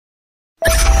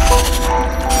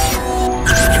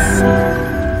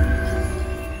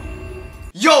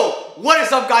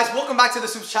guys? Welcome back to the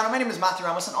SUPES channel. My name is Matthew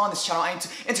Ramos, and on this channel I aim to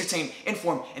entertain,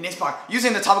 inform, and inspire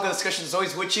using the topic of discussion as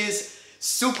always, which is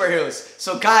superheroes.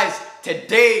 So guys,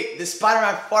 today the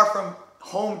Spider-Man Far From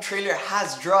Home trailer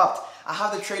has dropped. I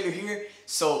have the trailer here,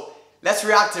 so let's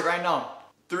react to it right now.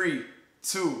 3,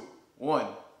 2, 1.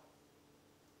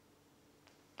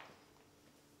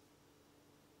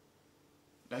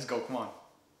 Let's go, come on.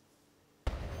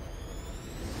 Okay,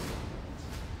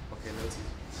 let's see.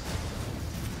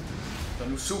 The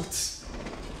new suits.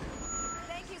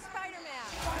 Thank you, Spider-Man.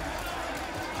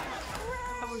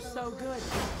 That was so good.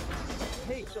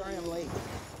 Hey, sorry I'm late.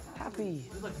 Happy.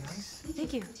 You look nice.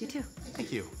 Thank you. You too.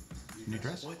 Thank you. New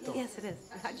dress? What the? Yes, it is.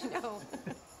 How'd you know?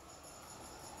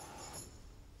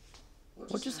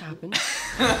 What just happened?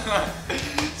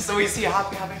 So is he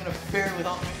happy having an affair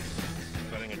without me?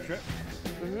 Planning a trip?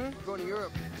 Mm-hmm. Going to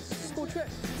Europe. School trip.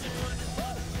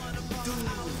 Did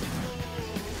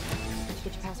you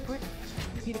get your passport?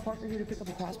 Peter Parker here to pick up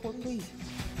a passport, please.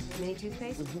 Mini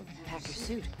toothpaste? Pack your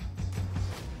suit.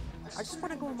 I just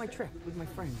want to go on my trip with my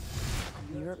friends.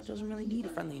 Europe doesn't really need a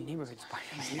friendly neighborhood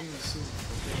Spider-Man.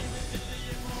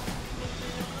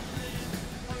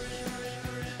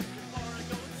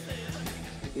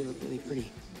 You look really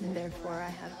pretty. Therefore, I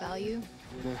have value.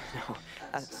 No,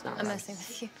 that's not I'm right. messing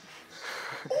with you.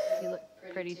 You look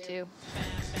pretty too.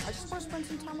 I just want to spend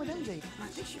some time with MJ. I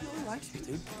think she really likes me,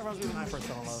 dude. That reminds me when I first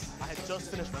fell in love. I had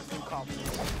just finished my food college.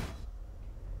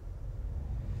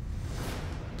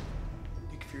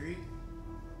 Nick Fury?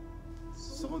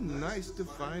 So nice to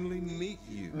finally meet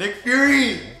you. Nick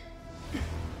Fury!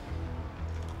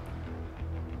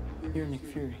 You're Nick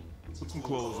Fury. Put some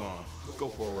clothes on. Let's go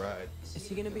for a ride. Is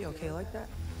he gonna be okay like that?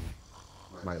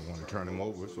 Might want to turn him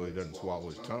over so he doesn't swallow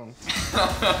his tongue.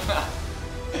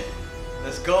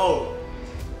 Let's go!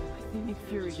 I think Nick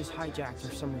Fury just hijacked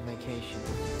our summer vacation.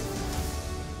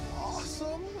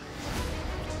 Awesome.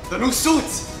 The new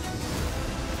suits!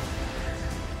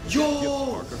 Yes,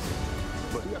 Yo! Parker.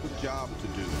 But you have a job to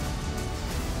do.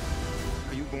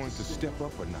 Are you going to step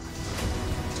up or not?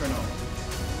 Turn on.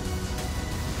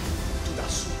 Dude, that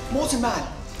suit. Molten Man!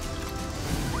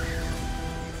 Your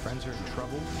friends are in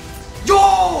trouble?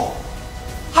 Yo!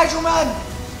 Hydro Man!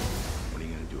 What are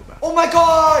you going to do about it? Oh my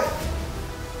god!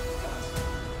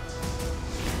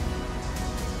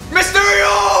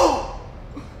 Mysterio!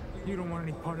 You don't want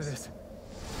any part of this.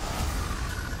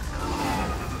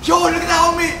 Yo, look at that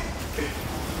helmet!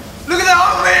 Look at that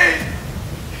helmet!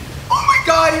 Oh my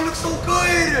god, he looks so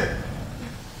good!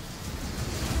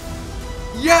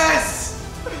 Yes!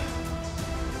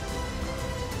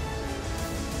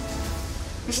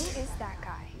 Who is that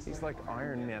guy? He's like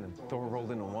Iron Man and Thor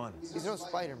rolled into one. He's no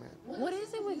Spider-Man. What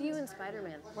is it with you and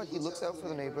Spider-Man? But he looks out for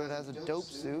the neighborhood, has a dope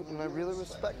suit, and I really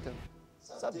respect him.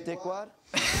 What's up, dickwad?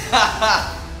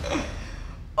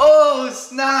 Oh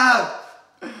snap!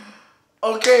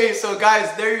 Okay, so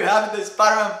guys, there you have it, the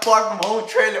Spider-Man Far From Home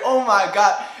trailer. Oh my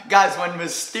god. Guys, when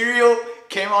Mysterio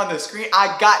came on the screen,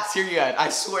 I got teary-eyed. I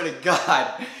swear to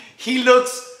God. He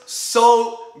looks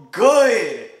so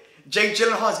good. Jake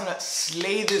Gyllenhaal is gonna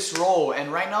slay this role,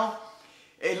 and right now,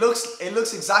 it looks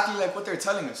exactly like what they're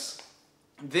telling us.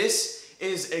 This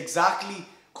is exactly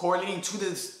correlating to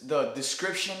the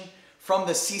description from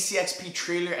the CCXP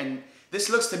trailer, and this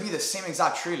looks to be the same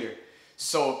exact trailer.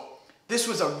 So this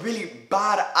was a really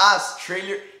badass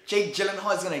trailer. Jake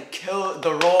Gyllenhaal is gonna kill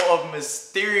the role of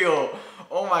Mysterio.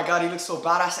 Oh my god, he looks so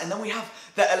badass. And then we have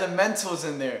the elementals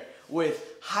in there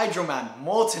with Hydro Man,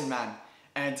 Molten Man,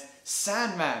 and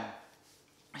Sandman.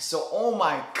 So, oh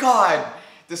my god,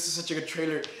 this is such a good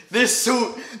trailer. This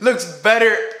suit looks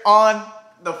better on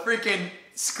the freaking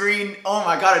screen. Oh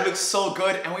my god, it looks so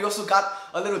good. And we also got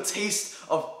a little taste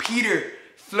of Peter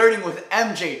flirting with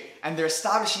MJ, and they're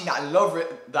establishing that love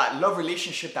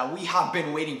relationship that we have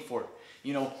been waiting for.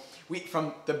 You know,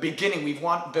 from the beginning, we've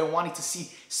been wanting to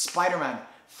see Spider-Man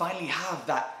finally have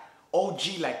that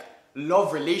OG like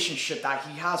love relationship that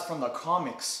he has from the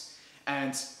comics,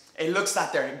 and it looks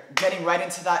like they're getting right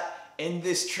into that in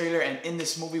this trailer and in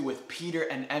this movie with Peter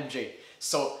and MJ.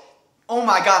 So, oh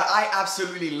my god, I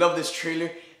absolutely love this trailer,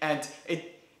 and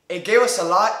it gave us a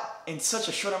lot in such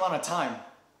a short amount of time.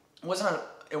 It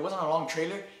wasn't a long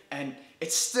trailer, and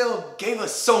it still gave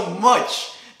us so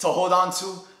much to hold on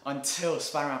to until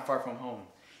Spider-Man Far From Home.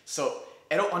 So,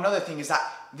 another thing is that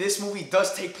this movie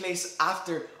does take place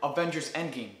after Avengers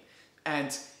Endgame,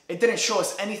 and it didn't show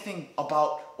us anything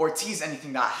about or tease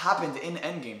anything that happened in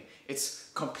Endgame. It's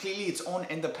completely its own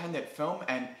independent film,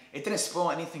 and it didn't spoil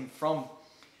anything from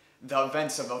the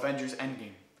events of Avengers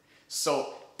Endgame.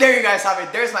 So there you guys have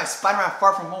it. There's my Spider-Man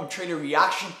Far From Home trailer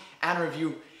reaction and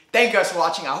review. Thank you guys for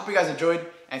watching. I hope you guys enjoyed,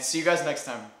 and see you guys next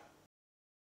time.